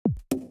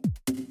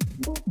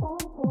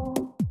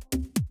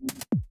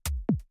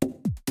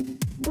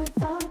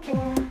Without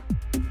care.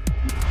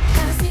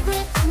 Got a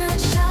secret, I'm not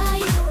shy.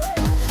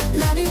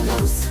 Letting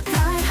loose,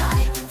 fly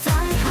high,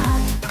 fly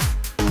high.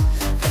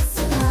 It's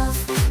a love,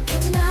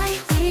 can't deny,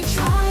 we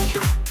try.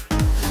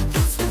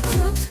 It's the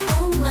truth,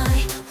 oh my,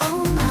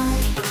 oh my.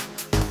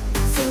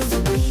 Feel the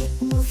beat,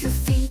 move your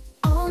feet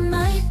all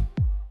night.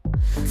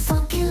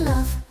 Funky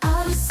love,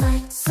 out of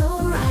sight, so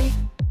right.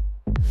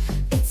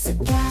 It's a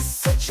gas,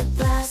 such a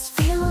blast,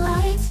 feel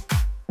light.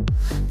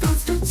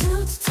 Boots go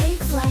toot, take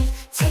flight,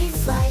 take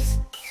flight.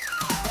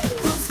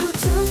 Boots go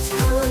toot,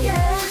 oh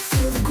yeah,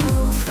 feel the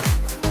groove.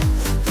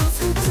 Boots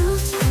go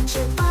toot, let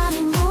your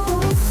body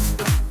move.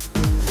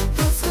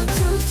 Boots go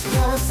toot,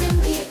 love's in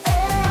the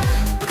air.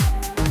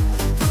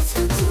 Boots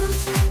go toot,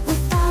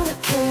 without a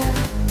care.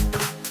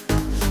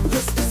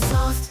 Whisper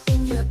soft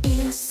in your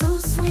ear, so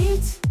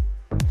sweet.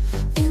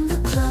 In the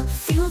club,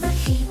 feel the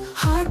heat,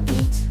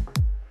 heartbeat.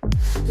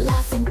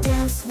 Laugh and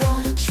dance,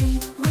 what a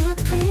treat,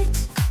 repeat.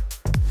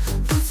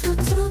 Boots go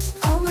toot,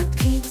 on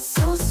repeat,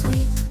 so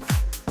sweet.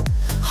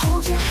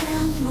 Hold your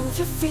hand, move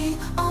your feet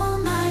all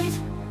night.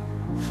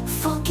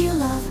 Funky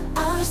love,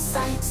 out of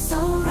sight, so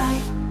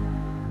right.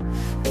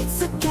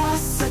 It's a gas,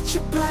 such a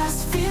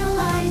blast, feel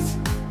light.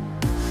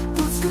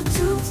 Boots go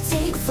toot,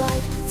 take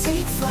flight,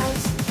 take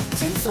flight,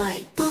 take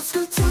flight. Boots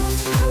go toot,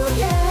 oh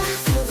yeah,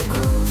 feel the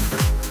groove.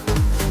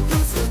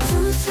 Boots go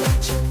toot,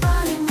 let your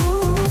body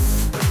move.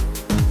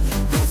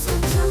 Boots go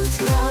toot,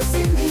 love's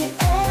in the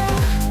air.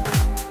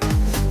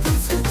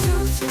 Boots go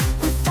toot,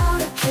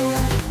 without a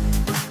care.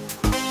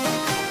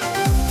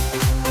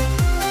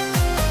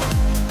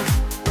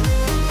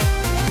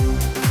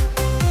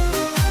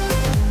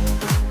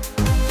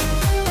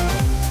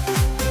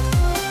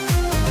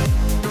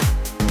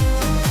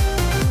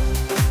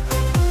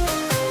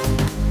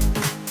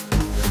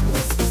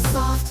 Whisper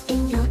soft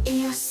in your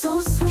ear,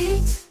 so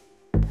sweet.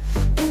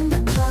 In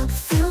the club,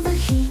 feel the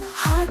heat,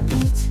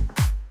 heartbeat.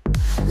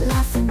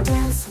 Laugh and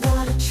dance,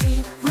 what a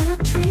treat, what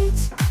a treat.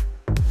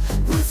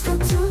 Boots go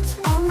toot,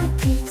 on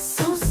repeat,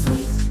 so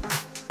sweet.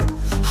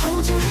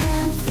 Hold your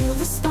hand, feel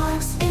the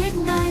sparks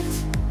ignite.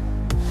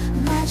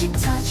 Magic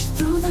touch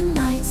through the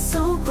night,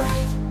 so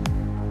bright.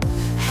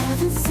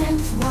 Heaven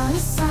sent, what a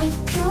sight,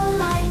 pure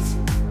light.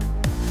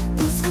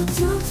 Boots go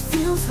toot,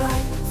 feels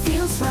right,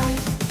 feels right,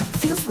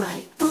 feels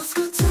right.